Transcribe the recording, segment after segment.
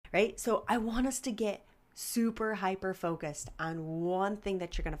right? So I want us to get super hyper focused on one thing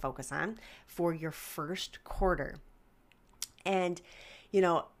that you're going to focus on for your first quarter. And,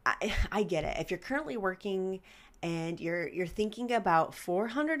 I get it. If you're currently working and you're thinking about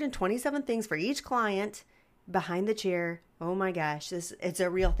 427 things for each client behind the chair, oh my gosh, it's a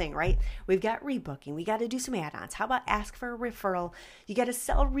real thing, right? We've got rebooking. We got to do some add-ons. How about ask for a referral? You got to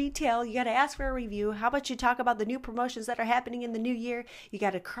sell retail. You got to ask for a review. How about you talk about the new promotions that are happening in the new year? You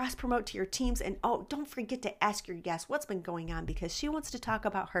got to cross-promote to your teams. And don't forget to ask your guest what's been going on, because she wants to talk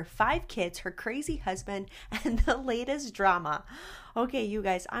about her 5 kids, her crazy husband, and the latest drama. Okay, you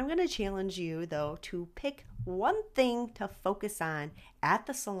guys, I'm going to challenge you, though, to pick one thing to focus on at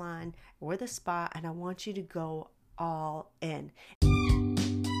the salon or the spa, and I want you to go all in.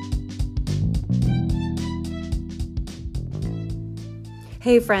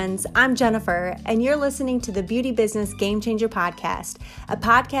 Hey friends, I'm Jennifer, and you're listening to the Beauty Business Game Changer Podcast, a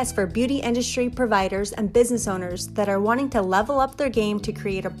podcast for beauty industry providers and business owners that are wanting to level up their game to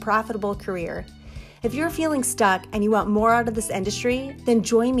create a profitable career. If you're feeling stuck and you want more out of this industry, then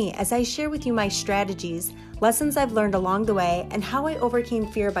join me as I share with you my strategies, lessons I've learned along the way, and how I overcame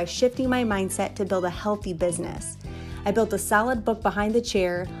fear by shifting my mindset to build a healthy business. I built a solid book behind the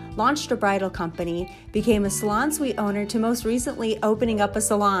chair, launched a bridal company, became a salon suite owner, to most recently opening up a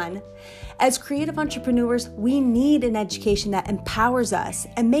salon. As creative entrepreneurs, we need an education that empowers us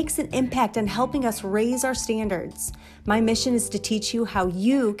and makes an impact on helping us raise our standards. My mission is to teach you how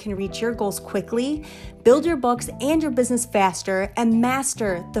you can reach your goals quickly, build your books and your business faster, and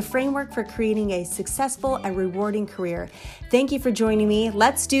master the framework for creating a successful and rewarding career. Thank you for joining me.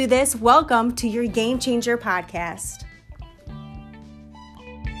 Let's do this. Welcome to your Game Changer Podcast.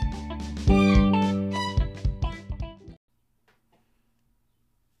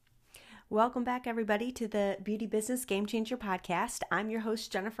 Welcome back, everybody, to the Beauty Business Game Changer Podcast. I'm your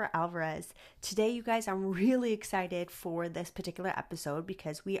host, Jennifer Alvarez. Today, you guys, I'm really excited for this particular episode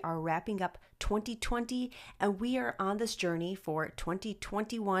because we are wrapping up 2020 and we are on this journey for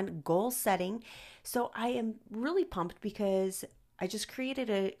 2021 goal setting. So I am really pumped because I just created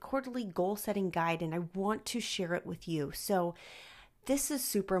a quarterly goal setting guide and I want to share it with you. So this is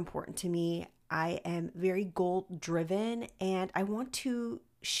super important to me. I am very goal driven and I want to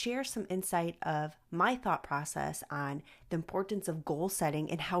share some insight of my thought process on the importance of goal setting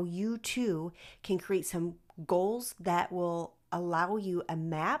and how you too can create some goals that will allow you a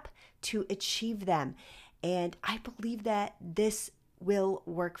map to achieve them. And I believe that this will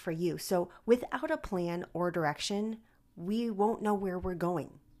work for you. So without a plan or direction, we won't know where we're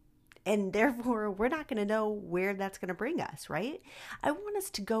going. And therefore, we're not going to know where that's going to bring us, right? I want us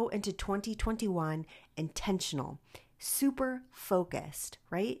to go into 2021 intentional, super focused,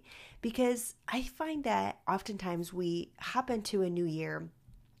 right? Because I find that oftentimes we hop into a new year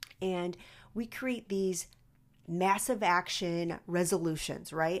and we create these massive action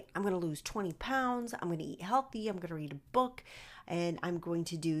resolutions, right? I'm going to lose 20 pounds. I'm going to eat healthy. I'm going to read a book and I'm going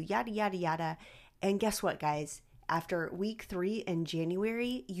to do yada, yada, yada. And guess what, guys? After week 3 in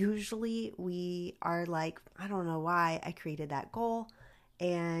January, usually we are like, I don't know why I created that goal.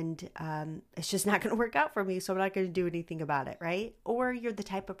 And it's just not going to work out for me, so I'm not going to do anything about it, right? Or you're the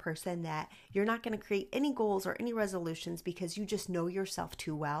type of person that you're not going to create any goals or any resolutions because you just know yourself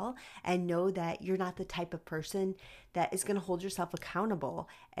too well and know that you're not the type of person that is going to hold yourself accountable.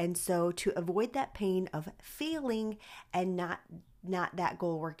 And so to avoid that pain of failing and not that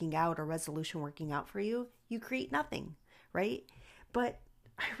goal working out or resolution working out for you, you create nothing, right? But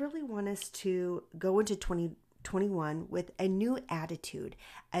I really want us to go into 2021 with a new attitude,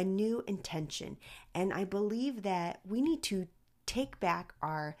 a new intention. And I believe that we need to take back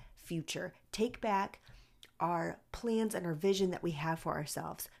our future, take back our plans and our vision that we have for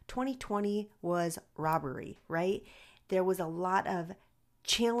ourselves. 2020 was robbery, right? There was a lot of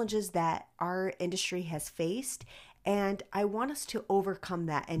challenges that our industry has faced, and I want us to overcome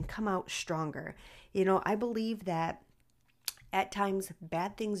that and come out stronger. I believe that at times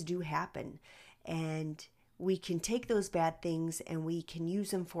bad things do happen, and we can take those bad things and we can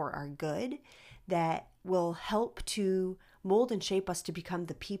use them for our good that will help to mold and shape us to become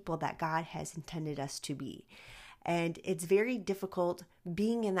the people that God has intended us to be. And it's very difficult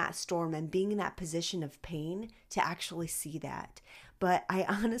being in that storm and being in that position of pain to actually see that. But I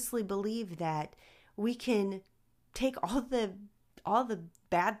honestly believe that we can take all the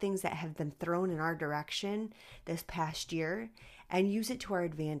bad things that have been thrown in our direction this past year and use it to our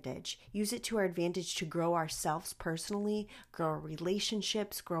advantage. Use it to our advantage to grow ourselves personally, grow our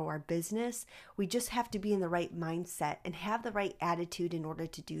relationships, grow our business. We just have to be in the right mindset and have the right attitude in order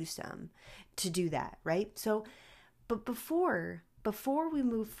to do that, right? So, but before before we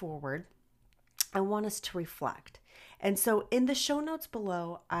move forward, I want us to reflect. And so in the show notes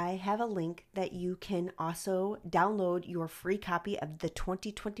below, I have a link that you can also download your free copy of the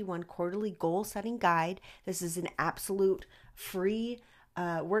 2021 Quarterly Goal Setting Guide. This is an absolute free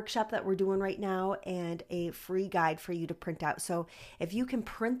workshop that we're doing right now and a free guide for you to print out. So if you can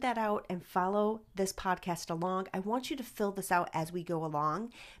print that out and follow this podcast along, I want you to fill this out as we go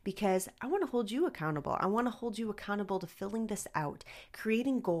along because I want to hold you accountable. I want to hold you accountable to filling this out,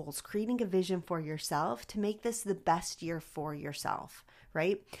 creating goals, creating a vision for yourself to make this the best year for yourself,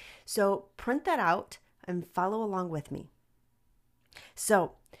 right? So print that out and follow along with me.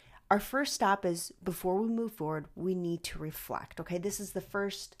 So our first stop is, before we move forward, we need to reflect, okay? This is the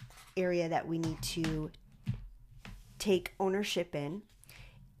first area that we need to take ownership in.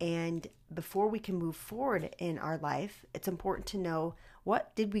 And before we can move forward in our life, it's important to know,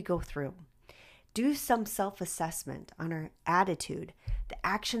 what did we go through? Do some self-assessment on our attitude, the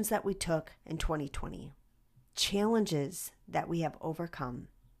actions that we took in 2020, challenges that we have overcome.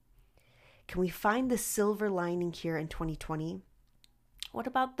 Can we find the silver lining here in 2020? What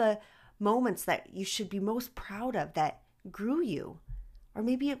about the moments that you should be most proud of that grew you? Or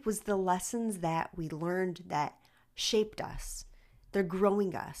maybe it was the lessons that we learned that shaped us. They're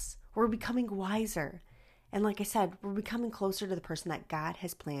growing us. We're becoming wiser. And like I said, we're becoming closer to the person that God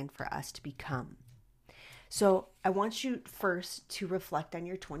has planned for us to become. So I want you first to reflect on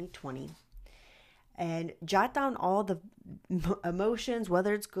your 2020 and jot down all the emotions,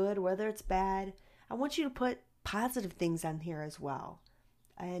 whether it's good, whether it's bad. I want you to put positive things on here as well.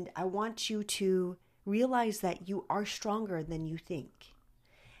 And I want you to realize that you are stronger than you think.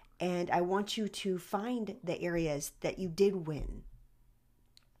 And I want you to find the areas that you did win.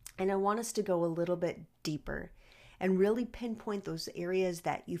 And I want us to go a little bit deeper and really pinpoint those areas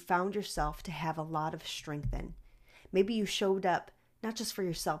that you found yourself to have a lot of strength in. Maybe you showed up not just for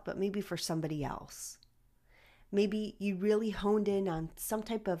yourself, but maybe for somebody else. Maybe you really honed in on some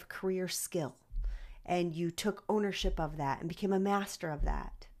type of career skill, and you took ownership of that and became a master of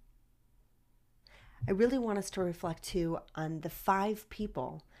that. I really want us to reflect too on the 5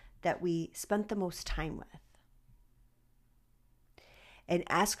 people that we spent the most time with. And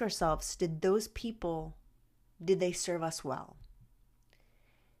ask ourselves, did those people, did they serve us well?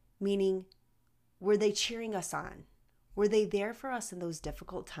 Meaning, were they cheering us on? Were they there for us in those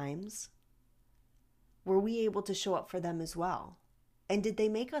difficult times? Were we able to show up for them as well? And did they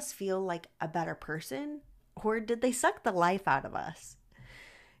make us feel like a better person, or did they suck the life out of us?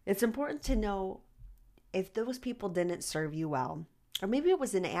 It's important to know if those people didn't serve you well, or maybe it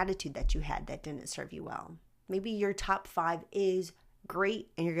was an attitude that you had that didn't serve you well. Maybe your top 5 is great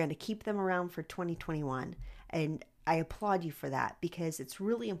and you're going to keep them around for 2021. And I applaud you for that, because it's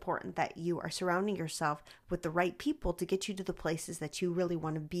really important that you are surrounding yourself with the right people to get you to the places that you really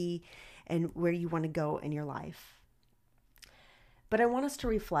want to be and where you want to go in your life. But I want us to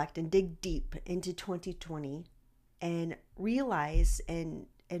reflect and dig deep into 2020 and realize and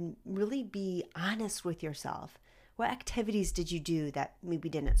really be honest with yourself. What activities did you do that maybe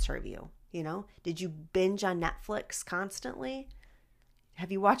didn't serve you? You know, did you binge on Netflix constantly?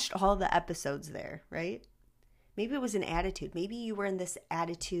 Have you watched all the episodes there, right? Maybe it was an attitude. Maybe you were in this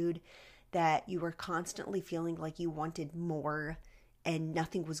attitude that you were constantly feeling like you wanted more and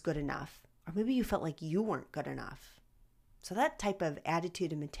nothing was good enough. Or maybe you felt like you weren't good enough. So that type of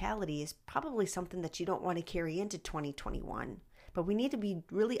attitude and mentality is probably something that you don't want to carry into 2021. But we need to be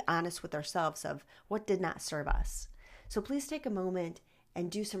really honest with ourselves of what did not serve us. So please take a moment and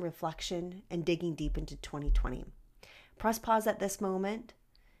do some reflection and digging deep into 2020. Press pause at this moment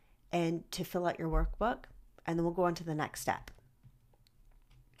and to fill out your workbook, and then we'll go on to the next step.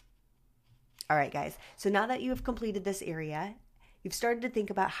 All right, guys. So now that you have completed this area, you've started to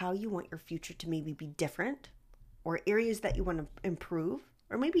think about how you want your future to maybe be different, or areas that you want to improve,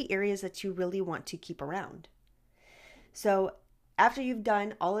 or maybe areas that you really want to keep around. So after you've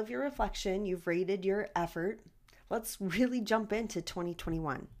done all of your reflection, you've rated your effort, let's really jump into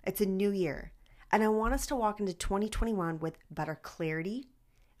 2021. It's a new year, and I want us to walk into 2021 with better clarity,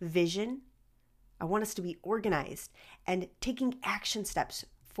 vision. I want us to be organized and taking action steps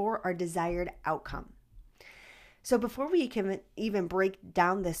for our desired outcome. So before we can even break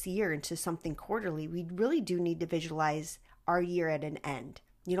down this year into something quarterly, we really do need to visualize our year at an end.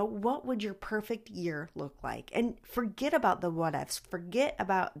 You know, what would your perfect year look like? And forget about the what ifs. Forget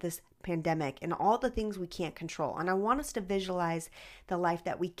about this pandemic and all the things we can't control. And I want us to visualize the life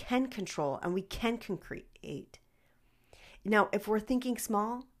that we can control and we can create. Now, if we're thinking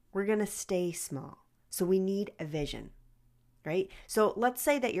small, we're going to stay small. So we need a vision. Right? So let's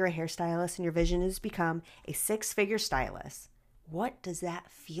say that you're a hairstylist and your vision is become a 6-figure stylist. what does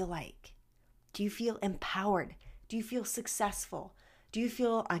that feel like? Do you feel empowered? Do you feel successful? Do you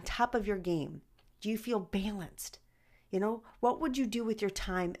feel on top of your game? Do you feel balanced? What would you do with your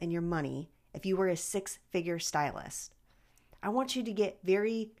time and your money if you were a 6-figure stylist? I want you to get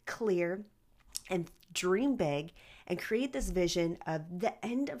very clear and dream big and create this vision of the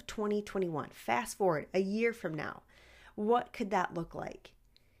end of 2021. Fast forward a year from now. What could that look like?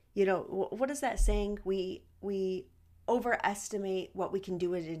 What is that saying? We overestimate what we can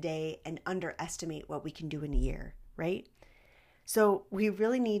do in a day and underestimate what we can do in a year, right? So we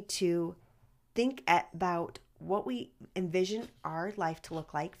really need to think about what we envision our life to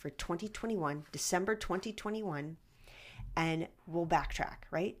look like for 2021, December 2021, and we'll backtrack,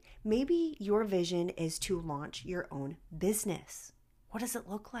 right? Maybe your vision is to launch your own business. What does it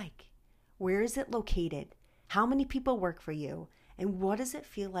look like? Where is it located? How many people work for you? And what does it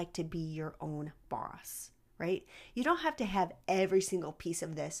feel like to be your own boss, right? You don't have to have every single piece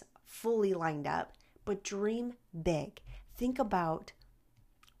of this fully lined up, but dream big. Think about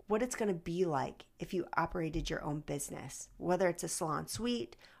what it's going to be like if you operated your own business, whether it's a salon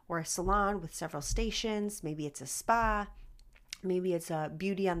suite or a salon with several stations, maybe it's a spa, maybe it's a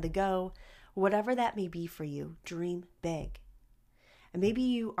beauty on the go, whatever that may be for you, dream big. And maybe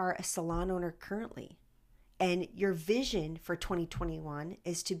you are a salon owner currently, and your vision for 2021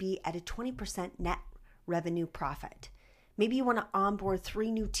 is to be at a 20% net revenue profit. Maybe you want to onboard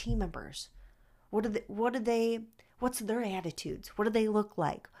 3 new team members. What's their attitudes? What do they look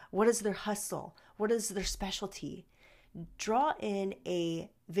like? What is their hustle? What is their specialty? Draw in a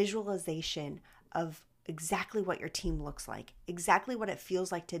visualization of exactly what your team looks like, exactly what it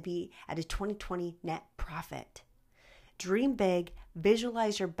feels like to be at a 2020 net profit. Dream big,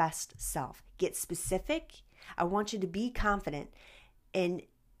 visualize your best self. Get specific. I want you to be confident and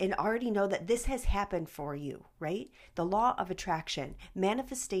already know that this has happened for you, right? The law of attraction,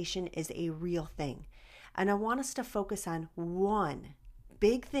 manifestation is a real thing. And I want us to focus on one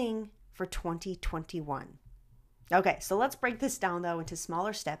big thing for 2021. Okay, so let's break this down though into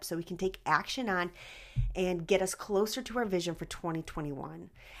smaller steps so we can take action on and get us closer to our vision for 2021.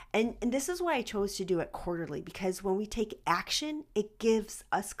 And this is why I chose to do it quarterly, because when we take action, it gives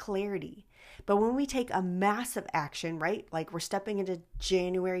us clarity. But when we take a massive action, right? Like we're stepping into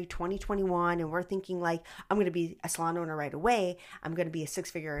January 2021 and we're thinking like, I'm going to be a salon owner right away. I'm going to be a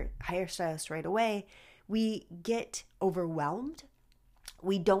 6-figure hairstylist right away. We get overwhelmed.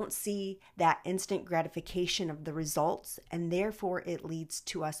 We don't see that instant gratification of the results, and therefore it leads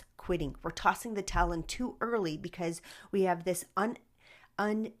to us quitting. We're tossing the towel in too early because we have this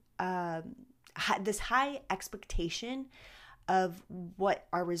this high expectation of what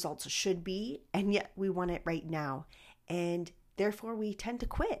our results should be, and yet we want it right now. And therefore we tend to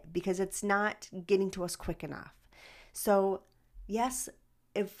quit because it's not getting to us quick enough. So yes,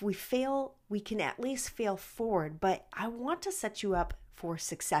 if we fail, we can at least fail forward, but I want to set you up for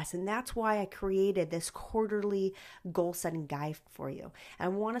success. And that's why I created this quarterly goal setting guide for you. And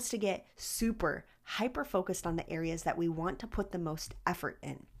I want us to get super hyper focused on the areas that we want to put the most effort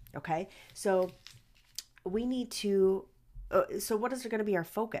in. Okay. So we need to, so what is going to be our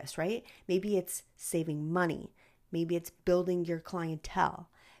focus, right? Maybe it's saving money. Maybe it's building your clientele.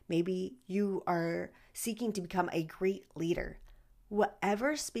 Maybe you are seeking to become a great leader.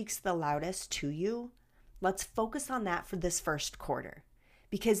 Whatever speaks the loudest to you, let's focus on that for this first quarter,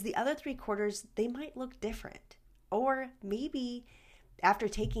 because the other 3 quarters, they might look different. Or maybe after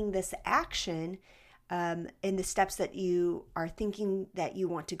taking this action in the steps that you are thinking that you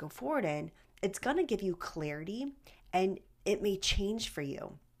want to go forward in, it's going to give you clarity and it may change for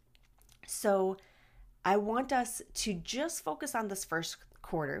you. So I want us to just focus on this first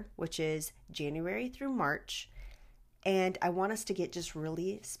quarter, which is January through March. And I want us to get just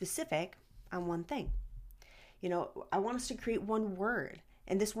really specific on one thing. I want us to create one word,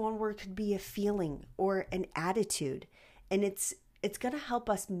 and this one word could be a feeling or an attitude. And it's going to help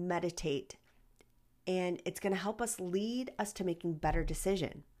us meditate, and it's going to help us lead us to making better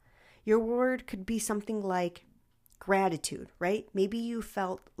decision. Your word could be something like gratitude, right? Maybe you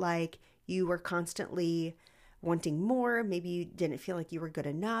felt like you were constantly wanting more. Maybe you didn't feel like you were good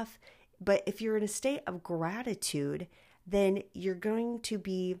enough. But if you're in a state of gratitude, then you're going to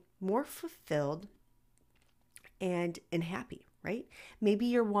be more fulfilled and happy, right? Maybe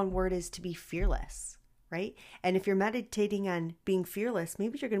your one word is to be fearless, right? And if you're meditating on being fearless,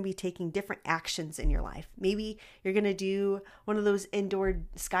 maybe you're going to be taking different actions in your life. Maybe you're going to do one of those indoor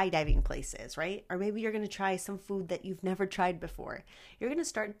skydiving places, right? Or maybe you're going to try some food that you've never tried before. You're going to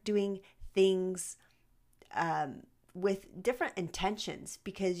start doing things with different intentions,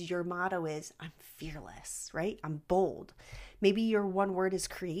 because your motto is, I'm fearless, right? I'm bold. Maybe your one word is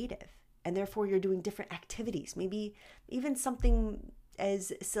creative, and therefore you're doing different activities. Maybe even something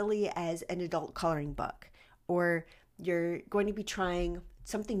as silly as an adult coloring book, or you're going to be trying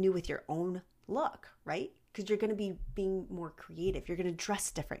something new with your own look, right? Because you're going to be being more creative. You're going to dress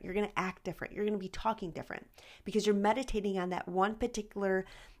different. You're going to act different. You're going to be talking different, because you're meditating on that one particular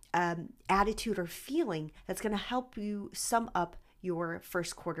attitude or feeling that's going to help you sum up your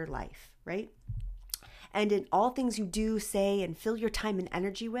first quarter life, right? And in all things you do, say, and fill your time and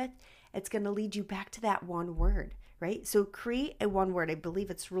energy with, it's going to lead you back to that one word, right? So create a one word. I believe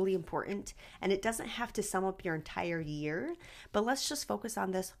it's really important, and it doesn't have to sum up your entire year, but let's just focus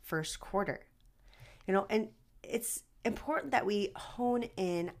on this first quarter. And it's important that we hone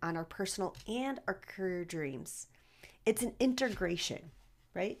in on our personal and our career dreams. It's an integration,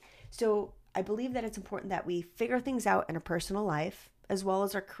 right? So I believe that it's important that we figure things out in our personal life as well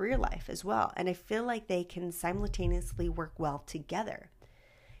as our career life as well. And I feel like they can simultaneously work well together.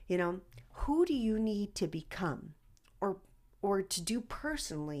 Who do you need to become or to do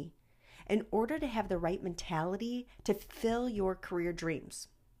personally in order to have the right mentality to fulfill your career dreams?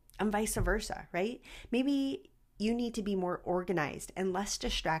 And vice versa, right? Maybe you need to be more organized and less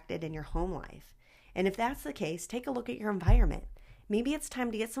distracted in your home life. And if that's the case, take a look at your environment. Maybe it's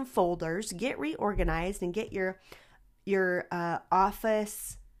time to get some folders, get reorganized, and get your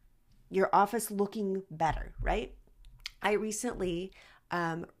office looking better, right? I recently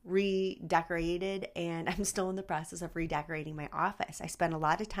redecorated, and I'm still in the process of redecorating my office. I spent a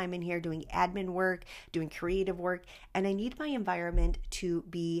lot of time in here doing admin work, doing creative work, and I need my environment to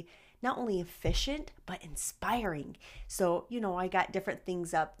be not only efficient, but inspiring. So, I got different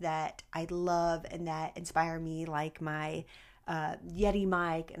things up that I love and that inspire me, like my Yeti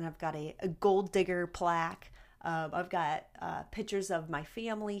mic, and I've got a gold digger plaque. I've got pictures of my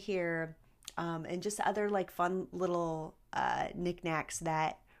family here, and just other like fun little knickknacks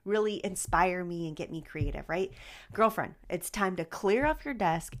that really inspire me and get me creative, right? Girlfriend, it's time to clear off your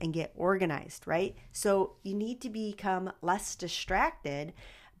desk and get organized, right? So you need to become less distracted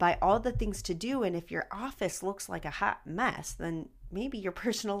by all the things to do. And if your office looks like a hot mess, then maybe your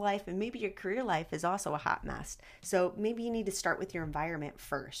personal life and maybe your career life is also a hot mess. So maybe you need to start with your environment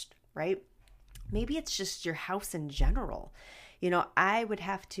first, right? Maybe it's just your house in general. I would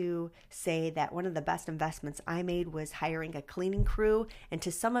have to say that one of the best investments I made was hiring a cleaning crew. And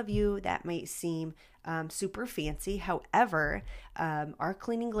to some of you, that might seem super fancy. However, our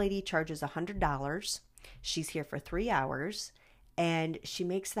cleaning lady charges $100. She's here for 3 hours, and she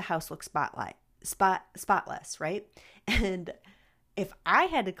makes the house look spotless, right? And if I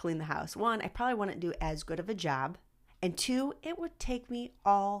had to clean the house, one, I probably wouldn't do as good of a job. And two, it would take me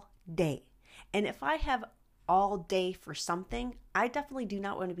all day. And if I have all day for something, I definitely do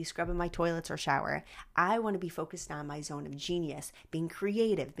not want to be scrubbing my toilets or shower. I want to be focused on my zone of genius, being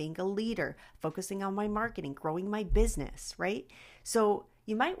creative, being a leader, focusing on my marketing, growing my business, right? So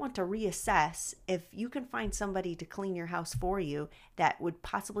you might want to reassess if you can find somebody to clean your house for you that would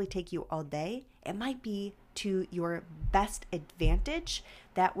possibly take you all day. It might be to your best advantage.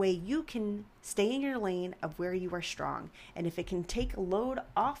 That way you can stay in your lane of where you are strong. And if it can take a load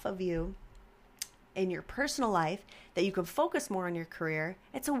off of you in your personal life that you can focus more on your career,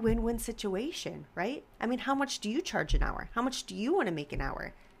 it's a win-win situation, right? I mean, how much do you charge an hour? How much do you want to make an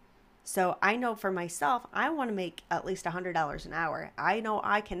hour? So I know for myself, I want to make at least $100 an hour. I know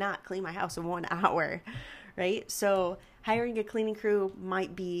I cannot clean my house in 1 hour, right? So hiring a cleaning crew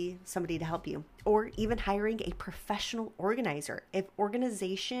might be somebody to help you, or even hiring a professional organizer. If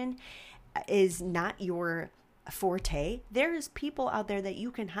organization is not your forte, there's people out there that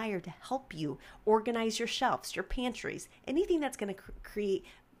you can hire to help you organize your shelves, your pantries, anything that's going to create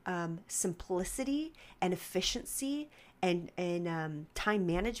simplicity and efficiency and time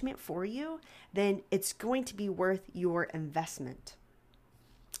management for you, then it's going to be worth your investment.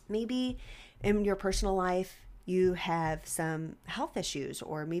 Maybe in your personal life, you have some health issues,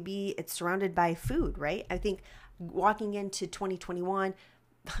 or maybe it's surrounded by food, right? I think walking into 2021,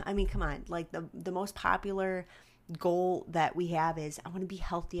 I mean, come on, like the most popular goal that we have is I want to be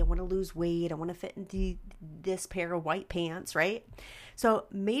healthy. I want to lose weight. I want to fit into this pair of white pants, right? So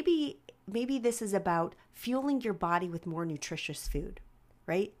maybe this is about fueling your body with more nutritious food,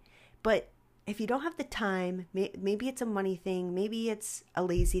 right? But if you don't have the time, maybe it's a money thing, maybe it's a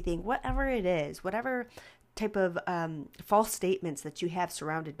lazy thing, whatever it is, whatever type of false statements that you have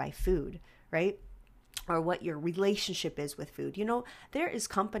surrounded by food, right? Or what your relationship is with food. There is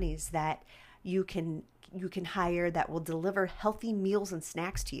companies that you can hire that will deliver healthy meals and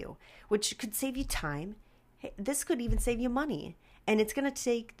snacks to you, which could save you time, this could even save you money. And it's going to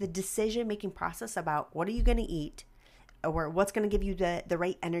take the decision-making process about what are you going to eat, or what's going to give you the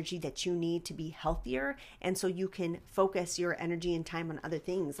right energy that you need to be healthier. And so you can focus your energy and time on other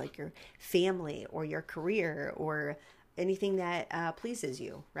things like your family or your career or anything that pleases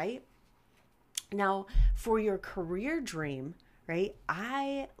you, right? Now, for your career dream, right?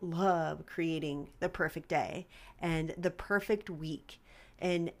 I love creating the perfect day and the perfect week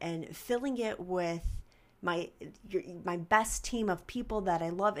and filling it with my best team of people that I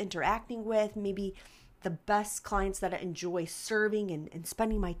love interacting with, maybe the best clients that I enjoy serving and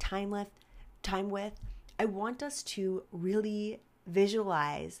spending my time with. I want us to really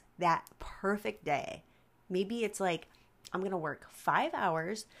visualize that perfect day. Maybe it's like, I'm going to work 5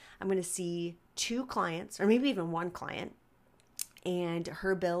 hours. I'm going to see 2 clients, or maybe even 1 client, and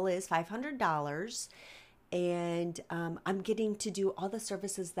her bill is $500. And I'm getting to do all the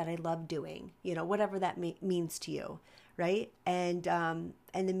services that I love doing, whatever that means to you, right? And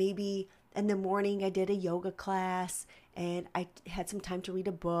then maybe in the morning I did a yoga class and I had some time to read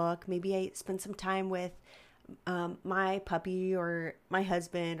a book. Maybe I spent some time with my puppy or my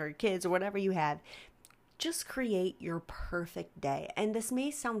husband or kids or whatever you have. Just create your perfect day. And this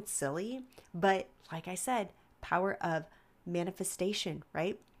may sound silly, but like I said, power of manifestation,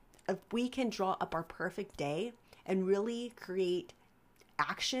 right? If we can draw up our perfect day and really create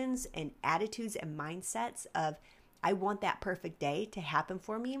actions and attitudes and mindsets of, I want that perfect day to happen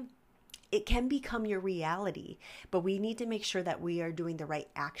for me, it can become your reality. But we need to make sure that we are doing the right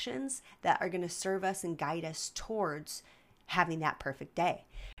actions that are going to serve us and guide us towards having that perfect day,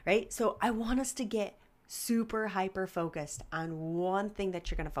 right? So I want us to get super hyper focused on one thing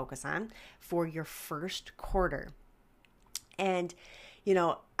that you're going to focus on for your first quarter. And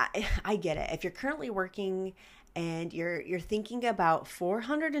I get it. If you're currently working and you're thinking about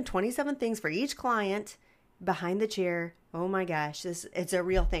 427 things for each client behind the chair, oh my gosh, it's a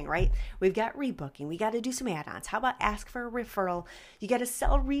real thing, right? We've got rebooking. We got to do some add-ons. How about ask for a referral? You got to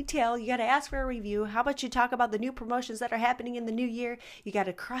sell retail. You got to ask for a review. How about you talk about the new promotions that are happening in the new year? You got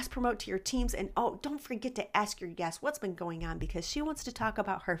to cross-promote to your teams. And don't forget to ask your guest what's been going on, because she wants to talk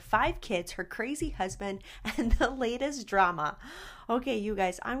about her 5 kids, her crazy husband, and the latest drama. Okay, you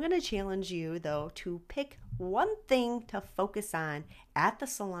guys, I'm going to challenge you, though, to pick one thing to focus on at the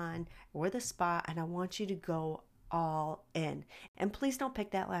salon or the spa, and I want you to go all in. And please don't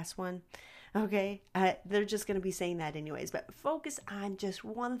pick that last one, okay? They're just going to be saying that anyways, but focus on just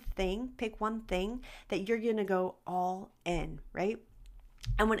one thing. Pick one thing that you're going to go all in, right?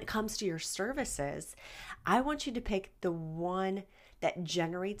 And when it comes to your services, I want you to pick the one that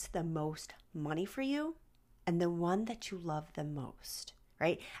generates the most money for you and the one that you love the most,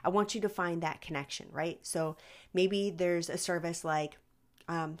 right? I want you to find that connection, right? So maybe there's a service like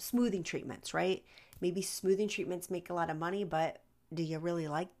smoothing treatments, right? Maybe smoothing treatments make a lot of money, but do you really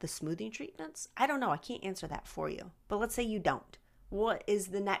like the smoothing treatments? I don't know. I can't answer that for you. But let's say you don't. What is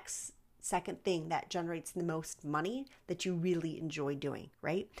the next second thing that generates the most money that you really enjoy doing,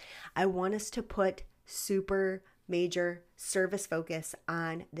 right? I want us to put super major service focus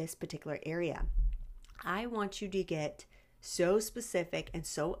on this particular area. I want you to get so specific and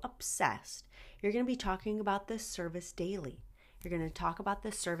so obsessed. You're going to be talking about this service daily. You're going to talk about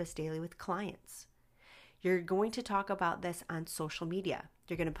this service daily with clients. You're going to talk about this on social media.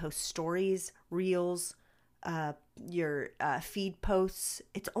 You're going to post stories, reels, your feed posts.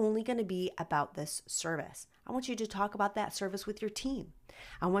 It's only going to be about this service. I want you to talk about that service with your team.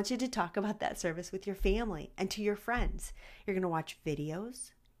 I want you to talk about that service with your family and to your friends. You're going to watch videos.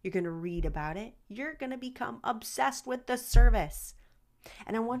 You're going to read about it. You're going to become obsessed with the service.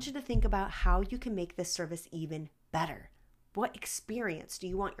 And I want you to think about how you can make this service even better. What experience do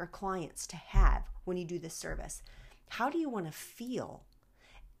you want your clients to have when you do this service? How do you want to feel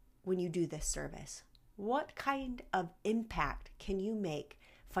when you do this service? What kind of impact can you make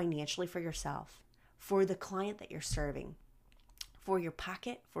financially for yourself, for the client that you're serving, for your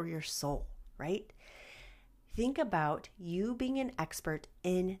pocket, for your soul, right? Think about you being an expert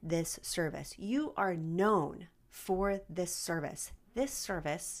in this service. You are known for this service. This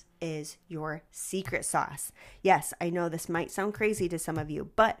service is your secret sauce. Yes, I know this might sound crazy to some of you,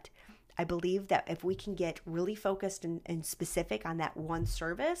 but I believe that if we can get really focused and specific on that one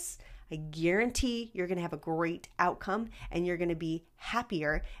service, I guarantee you're going to have a great outcome and you're going to be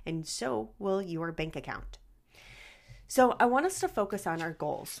happier, and so will your bank account. So I want us to focus on our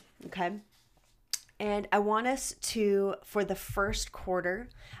goals, okay? And I want us to, for the first quarter,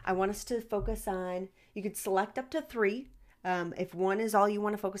 I want us to focus on, you could select up to 3. If one is all you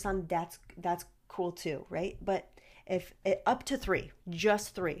want to focus on, that's cool too, right? But If up to 3,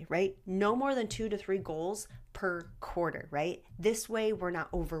 just 3, right? No more than 2 to 3 goals per quarter, right? This way we're not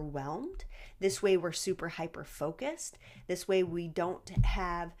overwhelmed. This way we're super hyper focused. This way we don't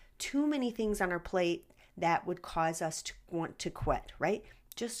have too many things on our plate that would cause us to want to quit, right?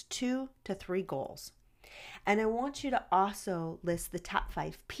 Just 2 to 3 goals. And I want you to also list the top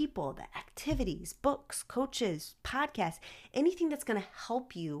 5 people, the activities, books, coaches, podcasts, anything that's going to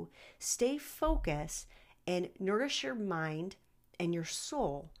help you stay focused and nourish your mind and your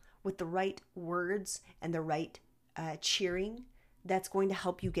soul with the right words and the right cheering that's going to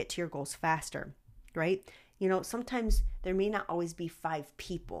help you get to your goals faster, right? You know, sometimes there may not always be 5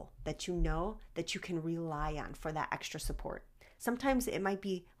 people that you know that you can rely on for that extra support. Sometimes it might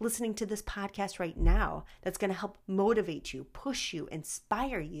be listening to this podcast right now that's going to help motivate you, push you,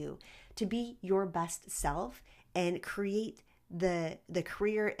 inspire you to be your best self and create the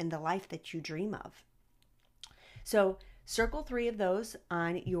career and the life that you dream of. So circle 3 of those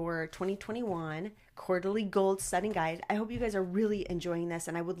on your 2021 quarterly goal setting guide. I hope you guys are really enjoying this,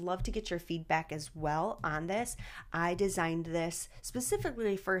 and I would love to get your feedback as well on this. I designed this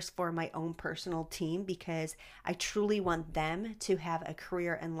specifically first for my own personal team because I truly want them to have a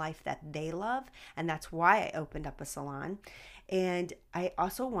career and life that they love, and that's why I opened up a salon. And I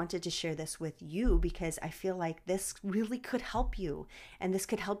also wanted to share this with you because I feel like this really could help you, and this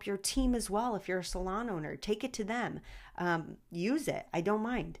could help your team as well. If you're a salon owner, take it to them. Use it. I don't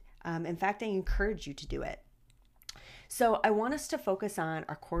mind. In fact, I encourage you to do it. So I want us to focus on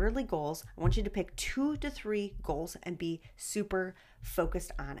our quarterly goals. I want you to pick 2 to 3 goals and be super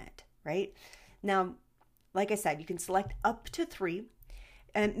focused on it, right? Now, like I said, you can select up to 3,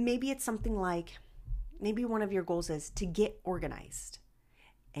 and maybe it's something like, maybe one of your goals is to get organized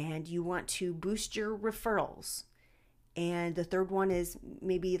and you want to boost your referrals. And the third one is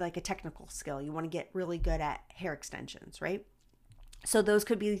maybe like a technical skill. You want to get really good at hair extensions, right? So those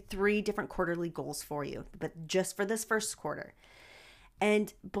could be 3 different quarterly goals for you, but just for this first quarter.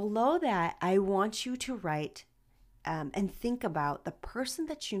 And below that, I want you to write and think about the person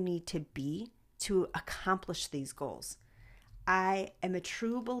that you need to be to accomplish these goals. I am a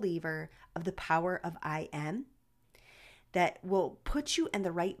true believer of the power of I am that will put you in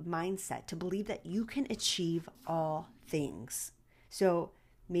the right mindset to believe that you can achieve all things. So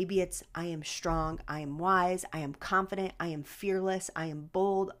maybe it's I am strong, I am wise, I am confident, I am fearless, I am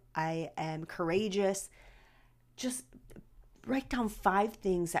bold, I am courageous. Just write down 5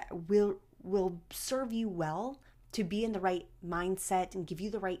 things that will serve you well to be in the right mindset and give you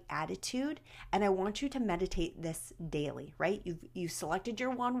the right attitude. And I want you to meditate this daily, right? You've selected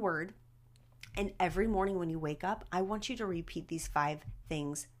your one word, and every morning when you wake up, I want you to repeat these 5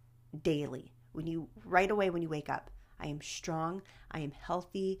 things daily. Right away when you wake up, I am strong, I am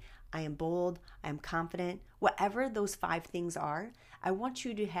healthy, I am bold, I am confident. Whatever those 5 things are, I want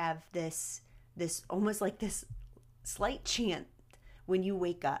you to have this almost like this slight chant when you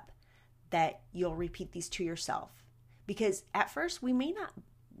wake up that you'll repeat these to yourself. Because at first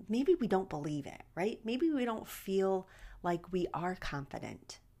maybe we don't believe it, right? Maybe we don't feel like we are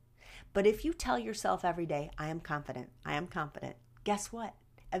confident. But if you tell yourself every day, I am confident, guess what?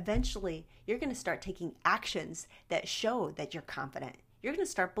 Eventually, you're going to start taking actions that show that you're confident. You're going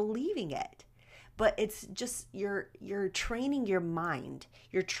to start believing it. But it's just you're training your mind.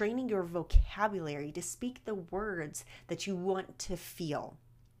 You're training your vocabulary to speak the words that you want to feel.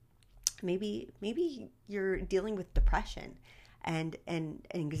 Maybe you're dealing with depression and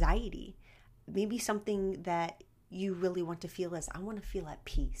anxiety. Maybe something that you really want to feel is, I want to feel at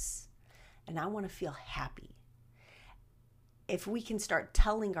peace and I want to feel happy. If we can start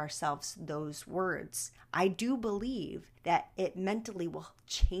telling ourselves those words, I do believe that it mentally will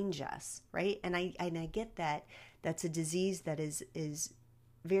change us, right? And I get that that's a disease that is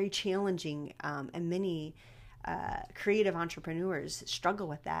very challenging, and many creative entrepreneurs struggle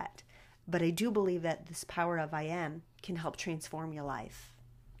with that. But I do believe that this power of I am can help transform your life.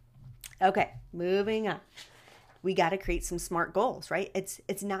 Okay, moving on. We got to create some SMART goals, right?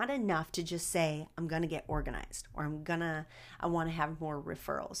 It's not enough to just say, I'm going to get organized, or I want to have more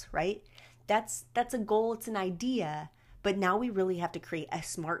referrals, right? That's a goal, it's an idea, but now we really have to create a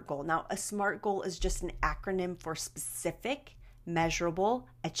SMART goal. Now, a SMART goal is just an acronym for specific, measurable,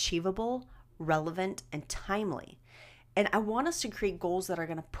 achievable, relevant, and timely. And I want us to create goals that are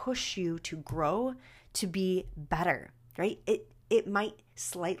going to push you to grow, to be better, right? It might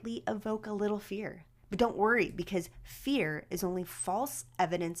slightly evoke a little fear. But don't worry, because fear is only false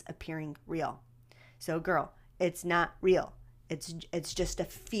evidence appearing real. So girl, it's not real. It's just a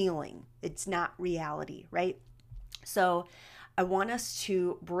feeling. It's not reality, right? So I want us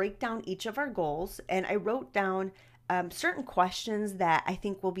to break down each of our goals. And I wrote down certain questions that I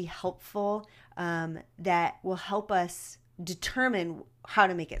think will be helpful, that will help us determine how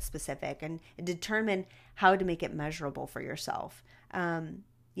to make it specific and determine how to make it measurable for yourself.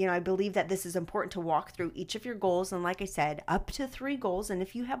 I believe that this is important to walk through each of your goals. And like I said, up to 3 goals. And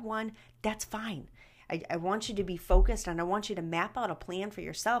if you have one, that's fine. I want you to be focused, and I want you to map out a plan for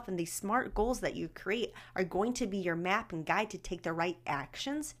yourself. And these SMART goals that you create are going to be your map and guide to take the right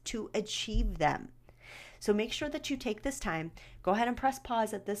actions to achieve them. So make sure that you take this time. Go ahead and press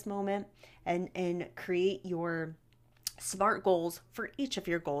pause at this moment and create your SMART goals for each of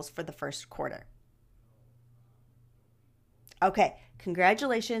your goals for the first quarter. Okay,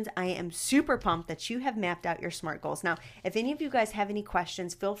 congratulations. I am super pumped that you have mapped out your SMART goals. Now, if any of you guys have any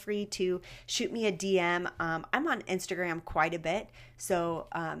questions, feel free to shoot me a DM. I'm on Instagram quite a bit, so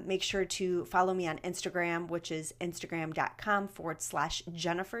make sure to follow me on Instagram, which is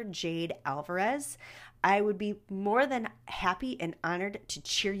instagram.com/Jennifer Jade Alvarez. I would be more than happy and honored to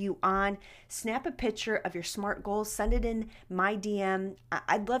cheer you on. Snap a picture of your SMART goals, send it in my DM.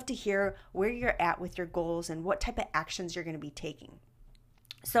 I'd love to hear where you're at with your goals and what type of actions you're going to be taking.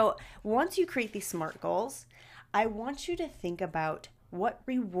 So once you create these SMART goals, I want you to think about what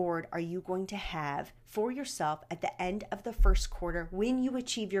reward are you going to have for yourself at the end of the first quarter when you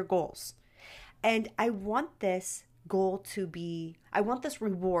achieve your goals. And I want this reward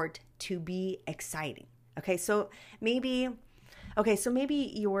to be exciting. It's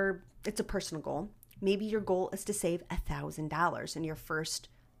a personal goal. Maybe your goal is to save $1,000 in your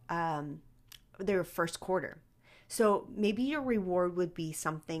first quarter. So maybe your reward would be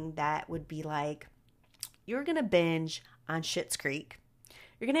something that would be like, you're going to binge on Schitt's Creek.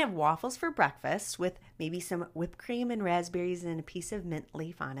 You're going to have waffles for breakfast with maybe some whipped cream and raspberries and a piece of mint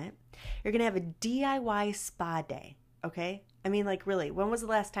leaf on it. You're going to have a DIY spa day. Okay? I mean, like, really, when was the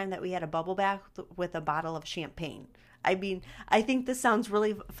last time that we had a bubble bath with a bottle of champagne? I mean, I think this sounds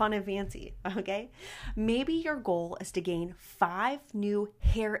really fun and fancy, okay? Maybe your goal is to gain 5 new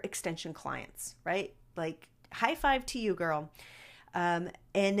hair extension clients, right? Like, high five to you, girl. And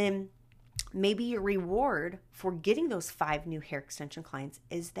then maybe your reward for getting those 5 new hair extension clients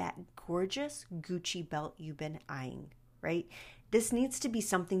is that gorgeous Gucci belt you've been eyeing, right? This needs to be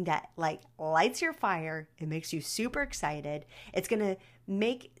something that lights your fire. It makes you super excited. It's going to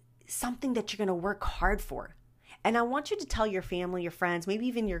make something that you're going to work hard for. And I want you to tell your family, your friends, maybe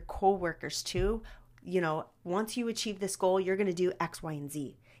even your coworkers too, once you achieve this goal, you're going to do X, Y, and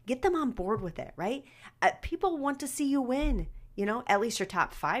Z. Get them on board with it, right? People want to see you win, at least your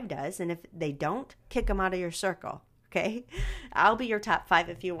top 5 does. And if they don't, kick them out of your circle, okay? I'll be your top 5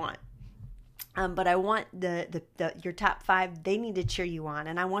 if you want. But I want your top 5, they need to cheer you on.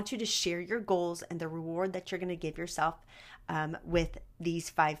 And I want you to share your goals and the reward that you're going to give yourself with these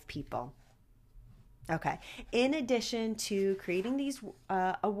 5 people. Okay. In addition to creating these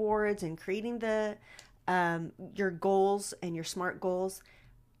awards and creating your goals and your SMART goals,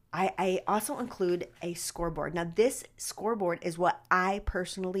 I also include a scoreboard. Now, this scoreboard is what I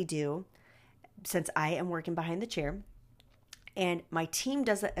personally do since I am working behind the chair, and my team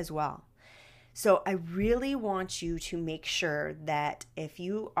does it as well. So I really want you to make sure that if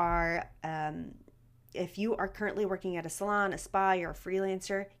you are currently working at a salon, a spa, you're a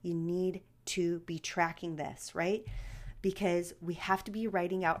freelancer, you need to be tracking this, right? Because we have to be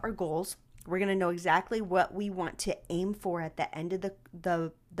writing out our goals. We're going to know exactly what we want to aim for at the end of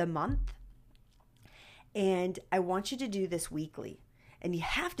the month. And I want you to do this weekly. And you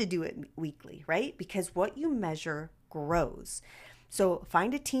have to do it weekly, right? Because what you measure grows. So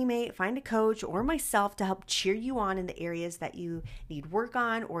find a teammate, find a coach, or myself to help cheer you on in the areas that you need work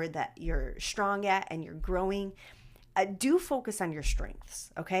on or that you're strong at and you're growing. Do focus on your strengths,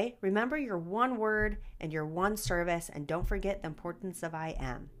 okay? Remember your one word and your one service, and don't forget the importance of I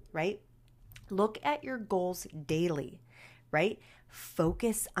am, right? Look at your goals daily, right?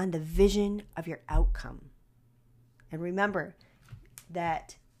 Focus on the vision of your outcome. And remember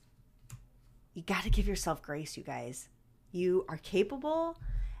that you got to give yourself grace, you guys. You are capable,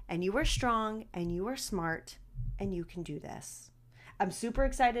 and you are strong, and you are smart, and you can do this. I'm super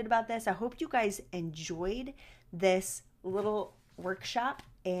excited about this. I hope you guys enjoyed this little workshop,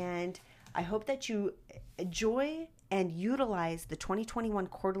 and I hope that you enjoy and utilize the 2021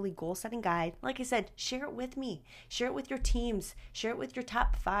 quarterly goal setting guide. Like I said, share it with me. Share it with your teams. Share it with your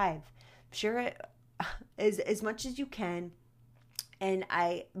top 5. Share it as much as you can. And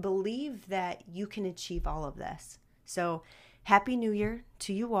I believe that you can achieve all of this. So Happy New Year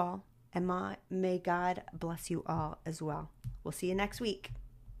to you all, and may God bless you all as well. We'll see you next week.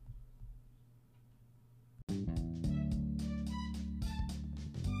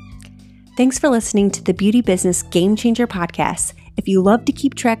 Thanks for listening to the Beauty Business Game Changer podcast. If you love to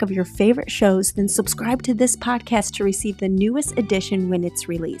keep track of your favorite shows, then subscribe to this podcast to receive the newest edition when it's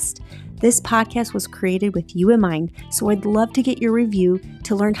released. This podcast was created with you in mind, so I'd love to get your review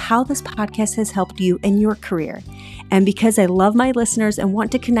to learn how this podcast has helped you in your career. And because I love my listeners and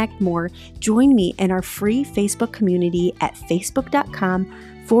want to connect more, join me in our free Facebook community at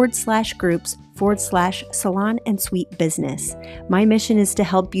facebook.com/groups/salon and suite business. My mission is to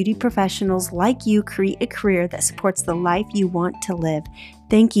help beauty professionals like you create a career that supports the life you want to live.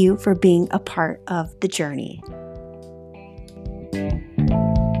 Thank you for being a part of the journey.